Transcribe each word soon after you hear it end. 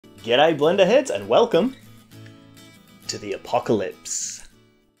G'day Blender heads and welcome to the Apocalypse.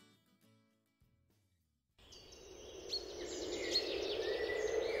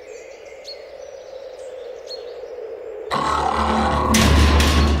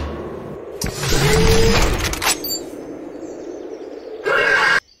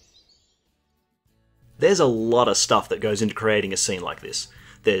 There's a lot of stuff that goes into creating a scene like this.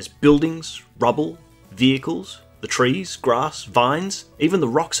 There's buildings, rubble, vehicles, the trees, grass, vines, even the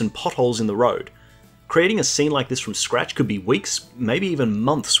rocks and potholes in the road. Creating a scene like this from scratch could be weeks, maybe even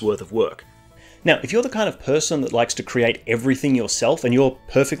months worth of work. Now, if you're the kind of person that likes to create everything yourself and you're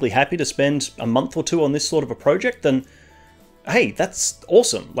perfectly happy to spend a month or two on this sort of a project, then hey, that's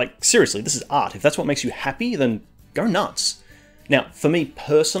awesome. Like, seriously, this is art. If that's what makes you happy, then go nuts. Now, for me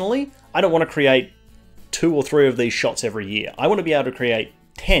personally, I don't want to create 2 or 3 of these shots every year. I want to be able to create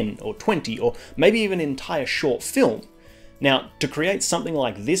 10 or 20 or maybe even an entire short film. Now, to create something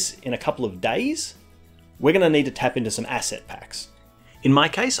like this in a couple of days, we're going to need to tap into some asset packs. In my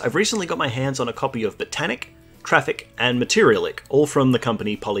case, I've recently got my hands on a copy of Botanic, Traffic, and Materialic, all from the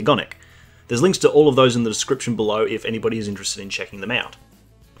company Polygonic. There's links to all of those in the description below if anybody is interested in checking them out.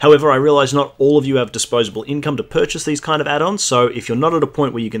 However, I realise not all of you have disposable income to purchase these kind of add-ons, so if you're not at a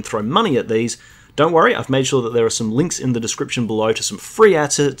point where you can throw money at these, don't worry, I've made sure that there are some links in the description below to some free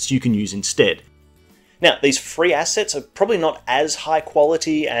assets you can use instead. Now, these free assets are probably not as high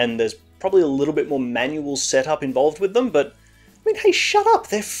quality and there's probably a little bit more manual setup involved with them, but I mean, hey, shut up,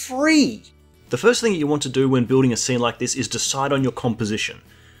 they're free! The first thing you want to do when building a scene like this is decide on your composition.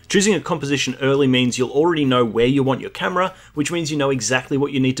 Choosing a composition early means you'll already know where you want your camera, which means you know exactly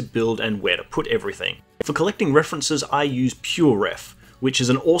what you need to build and where to put everything. For collecting references, I use PureRef, which is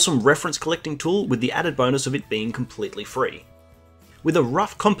an awesome reference collecting tool with the added bonus of it being completely free. With a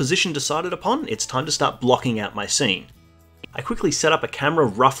rough composition decided upon, it's time to start blocking out my scene. I quickly set up a camera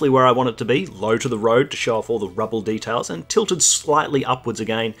roughly where I want it to be, low to the road to show off all the rubble details, and tilted slightly upwards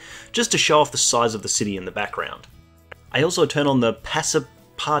again, just to show off the size of the city in the background. I also turn on the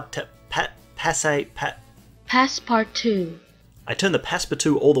Passepartout. I turn the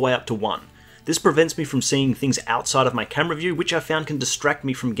Passepartout all the way up to 1. This prevents me from seeing things outside of my camera view, which I found can distract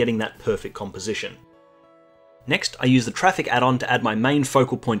me from getting that perfect composition. Next, I use the traffic add-on to add my main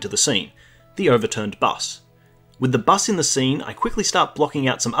focal point to the scene, the overturned bus. With the bus in the scene, I quickly start blocking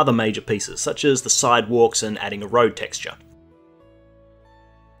out some other major pieces, such as the sidewalks and adding a road texture.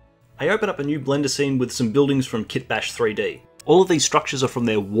 I open up a new Blender scene with some buildings from Kitbash 3D. All of these structures are from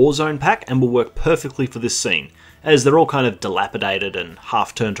their Warzone pack and will work perfectly for this scene, as they're all kind of dilapidated and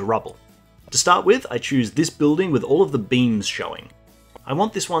half turned to rubble. To start with, I choose this building with all of the beams showing. I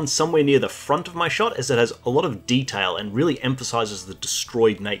want this one somewhere near the front of my shot as it has a lot of detail and really emphasises the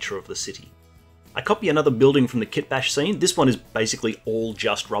destroyed nature of the city. I copy another building from the Kitbash scene. This one is basically all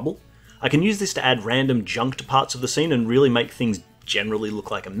just rubble. I can use this to add random junk to parts of the scene and really make things generally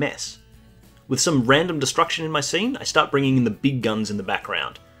look like a mess. With some random destruction in my scene, I start bringing in the big guns in the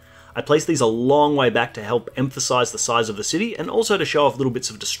background. I place these a long way back to help emphasise the size of the city and also to show off little bits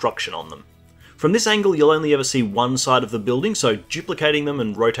of destruction on them. From this angle, you'll only ever see one side of the building, so duplicating them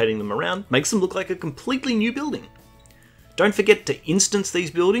and rotating them around makes them look like a completely new building. Don't forget to instance these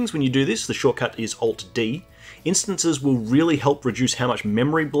buildings when you do this. The shortcut is Alt-D. Instances will really help reduce how much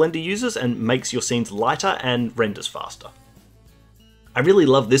memory Blender uses and makes your scenes lighter and renders faster. I really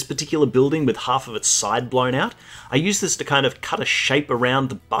love this particular building with half of its side blown out. I use this to kind of cut a shape around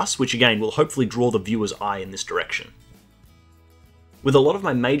the bus, which again will hopefully draw the viewer's eye in this direction. With a lot of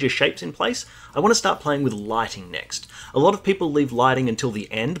my major shapes in place, I want to start playing with lighting next. A lot of people leave lighting until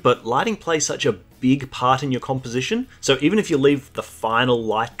the end, but lighting plays such a big part in your composition, so even if you leave the final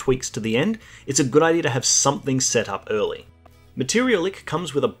light tweaks to the end, it's a good idea to have something set up early. Materialic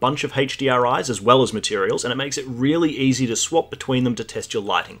comes with a bunch of HDRIs as well as materials, and it makes it really easy to swap between them to test your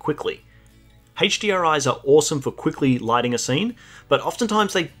lighting quickly. HDRIs are awesome for quickly lighting a scene, but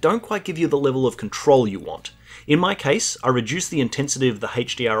oftentimes they don't quite give you the level of control you want. In my case, I reduce the intensity of the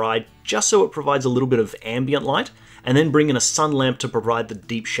HDRI just so it provides a little bit of ambient light, and then bring in a sun lamp to provide the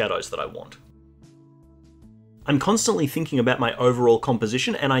deep shadows that I want. I'm constantly thinking about my overall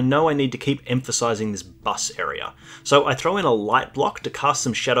composition, and I know I need to keep emphasizing this bus area. So I throw in a light block to cast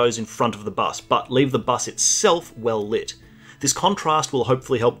some shadows in front of the bus, but leave the bus itself well lit. This contrast will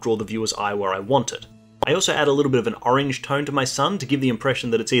hopefully help draw the viewer's eye where I want it. I also add a little bit of an orange tone to my sun to give the impression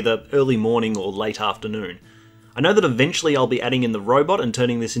that it's either early morning or late afternoon. I know that eventually I'll be adding in the robot and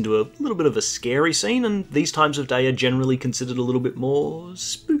turning this into a little bit of a scary scene, and these times of day are generally considered a little bit more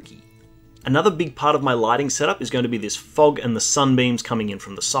spooky. Another big part of my lighting setup is going to be this fog and the sunbeams coming in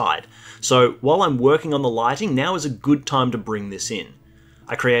from the side. So while I'm working on the lighting, now is a good time to bring this in.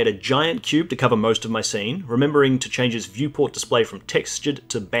 I create a giant cube to cover most of my scene, remembering to change its viewport display from textured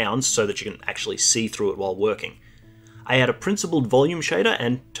to bounds so that you can actually see through it while working. I add a principled volume shader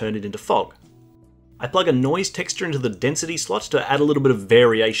and turn it into fog. I plug a noise texture into the density slot to add a little bit of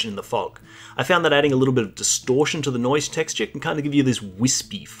variation in the fog. I found that adding a little bit of distortion to the noise texture can kind of give you this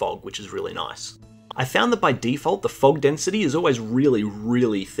wispy fog, which is really nice. I found that by default the fog density is always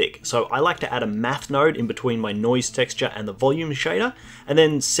really thick, so I like to add a math node in between my noise texture and the volume shader, and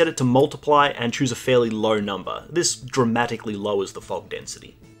then set it to multiply and choose a fairly low number. This dramatically lowers the fog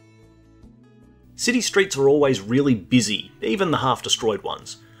density. City streets are always really busy, even the half-destroyed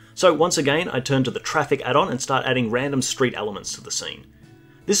ones. So once again I turn to the traffic add-on and start adding random street elements to the scene.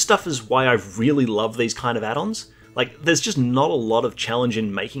 This stuff is why I really love these kind of add-ons. Like, there's just not a lot of challenge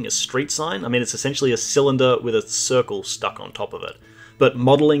in making a street sign. I mean, it's essentially a cylinder with a circle stuck on top of it. But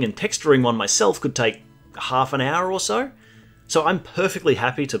modelling and texturing one myself could take half an hour or so. So I'm perfectly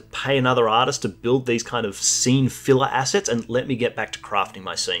happy to pay another artist to build these kind of scene filler assets and let me get back to crafting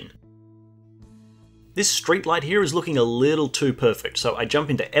my scene. This street light here is looking a little too perfect, so I jump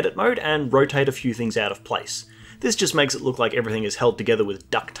into edit mode and rotate a few things out of place. This just makes it look like everything is held together with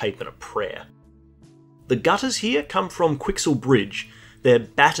duct tape and a prayer. The gutters here come from Quixel Bridge. They're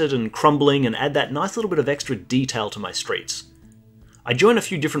battered and crumbling and add that nice little bit of extra detail to my streets. I join a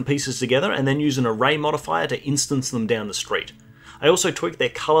few different pieces together and then use an array modifier to instance them down the street. I also tweak their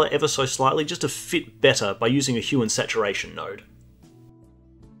colour ever so slightly just to fit better by using a hue and saturation node.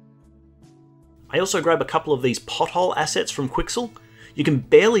 I also grab a couple of these pothole assets from Quixel. You can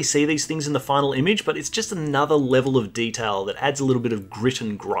barely see these things in the final image, but it's just another level of detail that adds a little bit of grit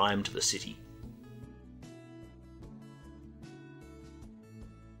and grime to the city.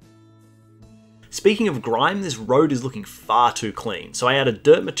 Speaking of grime, this road is looking far too clean, so I add a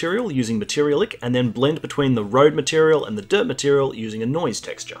dirt material using Materialic and then blend between the road material and the dirt material using a noise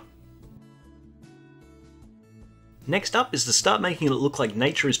texture. Next up is to start making it look like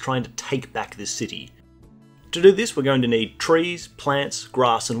nature is trying to take back this city. To do this, we're going to need trees, plants,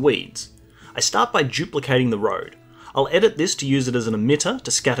 grass and weeds. I start by duplicating the road. I'll edit this to use it as an emitter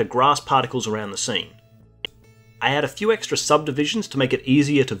to scatter grass particles around the scene. I add a few extra subdivisions to make it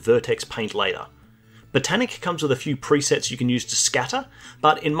easier to vertex paint later. Botanic comes with a few presets you can use to scatter,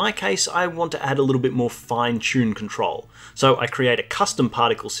 but in my case I want to add a little bit more fine-tuned control, so I create a custom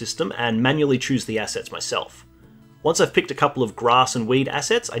particle system and manually choose the assets myself. Once I've picked a couple of grass and weed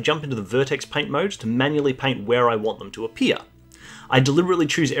assets, I jump into the vertex paint mode to manually paint where I want them to appear. I deliberately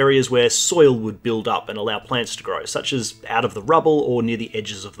choose areas where soil would build up and allow plants to grow, such as out of the rubble or near the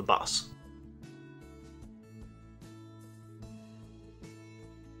edges of the bus.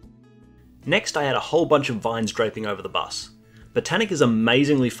 Next, I add a whole bunch of vines draping over the bus. Botanic is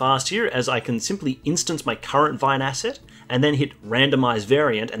amazingly fast here, as I can simply instance my current vine asset and then hit randomize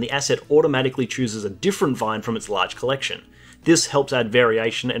variant and the asset automatically chooses a different vine from its large collection. This helps add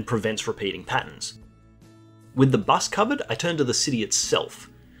variation and prevents repeating patterns. With the bus covered, I turn to the city itself.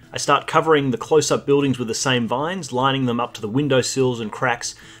 I start covering the close-up buildings with the same vines, lining them up to the windowsills and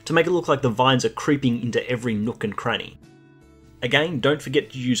cracks to make it look like the vines are creeping into every nook and cranny. Again, don't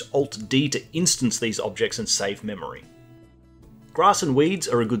forget to use Alt-D to instance these objects and save memory. Grass and weeds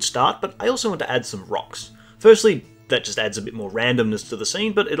are a good start, but I also want to add some rocks. Firstly, that just adds a bit more randomness to the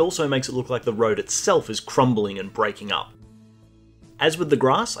scene, but it also makes it look like the road itself is crumbling and breaking up. As with the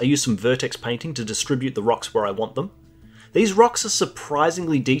grass, I use some vertex painting to distribute the rocks where I want them. These rocks are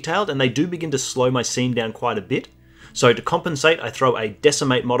surprisingly detailed and they do begin to slow my scene down quite a bit, so to compensate I throw a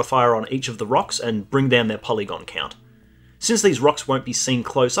decimate modifier on each of the rocks and bring down their polygon count. Since these rocks won't be seen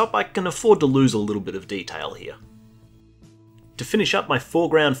close up, I can afford to lose a little bit of detail here. To finish up my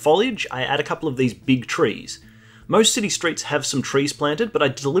foreground foliage, I add a couple of these big trees. Most city streets have some trees planted, but I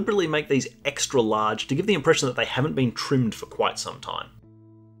deliberately make these extra large to give the impression that they haven't been trimmed for quite some time.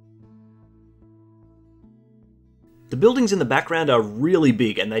 The buildings in the background are really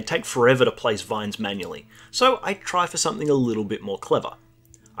big and they take forever to place vines manually, so I try for something a little bit more clever.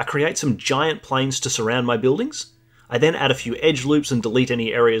 I create some giant planes to surround my buildings. I then add a few edge loops and delete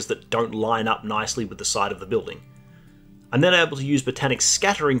any areas that don't line up nicely with the side of the building. I'm then able to use Botanic's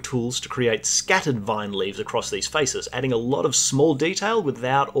scattering tools to create scattered vine leaves across these faces, adding a lot of small detail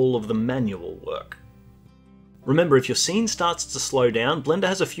without all of the manual work. Remember, if your scene starts to slow down, Blender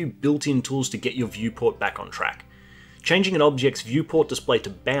has a few built-in tools to get your viewport back on track. Changing an object's viewport display to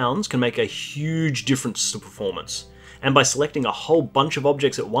bounds can make a huge difference to performance. And by selecting a whole bunch of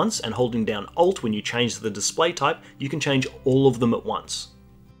objects at once and holding down Alt when you change the display type, you can change all of them at once.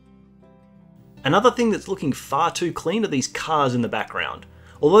 Another thing that's looking far too clean are these cars in the background.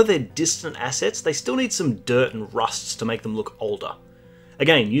 Although they're distant assets, they still need some dirt and rusts to make them look older.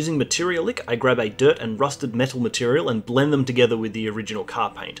 Again, using Materialic, I grab a dirt and rusted metal material and blend them together with the original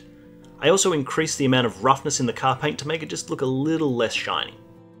car paint. I also increase the amount of roughness in the car paint to make it just look a little less shiny.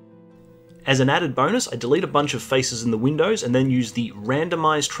 As an added bonus, I delete a bunch of faces in the windows and then use the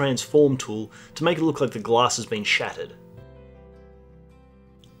Randomize Transform tool to make it look like the glass has been shattered.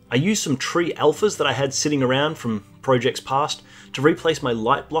 I used some tree alphas that I had sitting around from projects past to replace my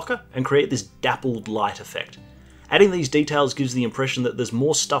light blocker and create this dappled light effect. Adding these details gives the impression that there's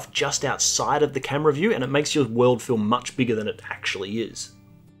more stuff just outside of the camera view, and it makes your world feel much bigger than it actually is.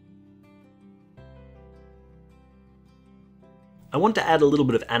 I want to add a little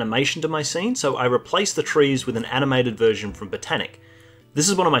bit of animation to my scene, so I replaced the trees with an animated version from Botanic. This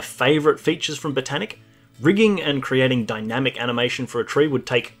is one of my favourite features from Botanic. Rigging and creating dynamic animation for a tree would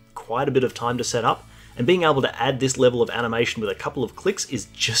take quite a bit of time to set up, and being able to add this level of animation with a couple of clicks is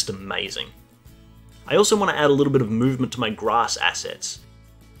just amazing. I also want to add a little bit of movement to my grass assets.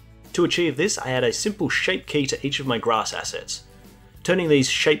 To achieve this, I add a simple shape key to each of my grass assets. Turning these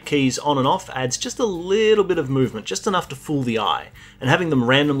shape keys on and off adds just a little bit of movement, just enough to fool the eye, and having them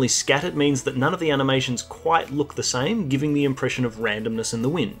randomly scattered means that none of the animations quite look the same, giving the impression of randomness in the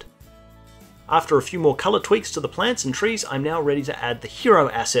wind. After a few more colour tweaks to the plants and trees, I'm now ready to add the hero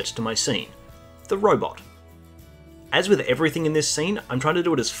asset to my scene, the robot. As with everything in this scene, I'm trying to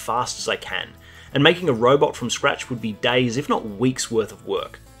do it as fast as I can, and making a robot from scratch would be days, if not weeks worth of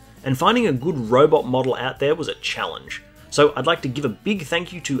work. And finding a good robot model out there was a challenge. So I'd like to give a big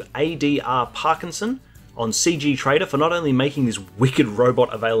thank you to ADR Parkinson on CG Trader for not only making this wicked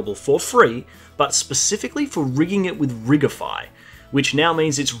robot available for free, but specifically for rigging it with Rigify, which now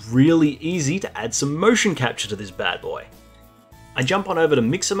means it's really easy to add some motion capture to this bad boy. I jump on over to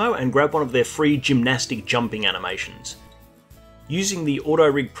Mixamo and grab one of their free gymnastic jumping animations. Using the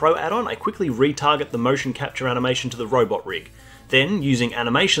Auto Rig Pro add-on, I quickly retarget the motion capture animation to the robot rig. Then, using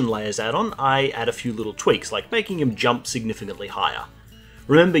Animation Layers add-on, I add a few little tweaks, like making him jump significantly higher.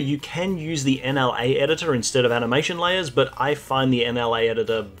 Remember, you can use the NLA editor instead of Animation Layers, but I find the NLA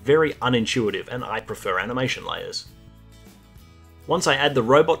editor very unintuitive, and I prefer Animation Layers. Once I add the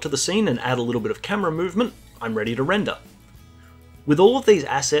robot to the scene and add a little bit of camera movement, I'm ready to render. With all of these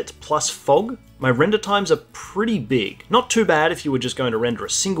assets plus fog, my render times are pretty big. Not too bad if you were just going to render a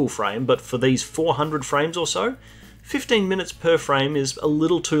single frame, but for these 400 frames or so, 15 minutes per frame is a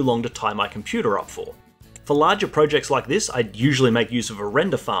little too long to tie my computer up for. For larger projects like this, I'd usually make use of a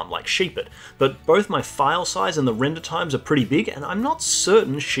render farm like Sheepit, but both my file size and the render times are pretty big, and I'm not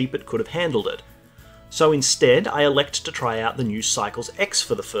certain Sheepit could have handled it. So instead, I elect to try out the new CyclesX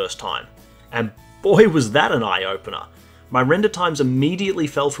for the first time. And boy was that an eye-opener! My render times immediately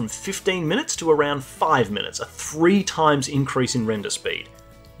fell from 15 minutes to around 5 minutes, a 3 times increase in render speed.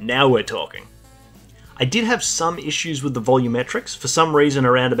 Now we're talking. I did have some issues with the volumetrics. For some reason,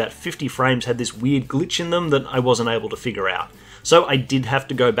 around about 50 frames had this weird glitch in them that I wasn't able to figure out. So I did have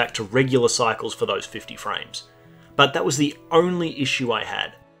to go back to regular cycles for those 50 frames. But that was the only issue I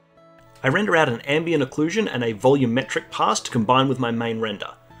had. I render out an ambient occlusion and a volumetric pass to combine with my main render.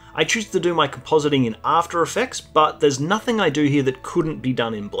 I choose to do my compositing in After Effects, but there's nothing I do here that couldn't be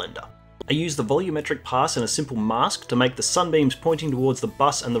done in Blender. I use the volumetric pass and a simple mask to make the sunbeams pointing towards the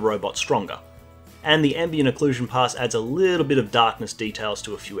bus and the robot stronger. And the ambient occlusion pass adds a little bit of darkness details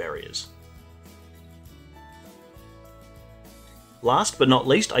to a few areas. Last but not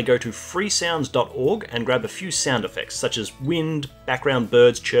least, I go to freesounds.org and grab a few sound effects, such as wind, background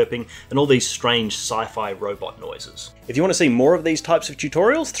birds chirping, and all these strange sci-fi robot noises. If you want to see more of these types of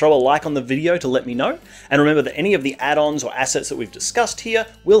tutorials, throw a like on the video to let me know, and remember that any of the add-ons or assets that we've discussed here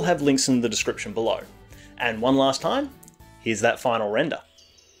will have links in the description below. And one last time, here's that final render.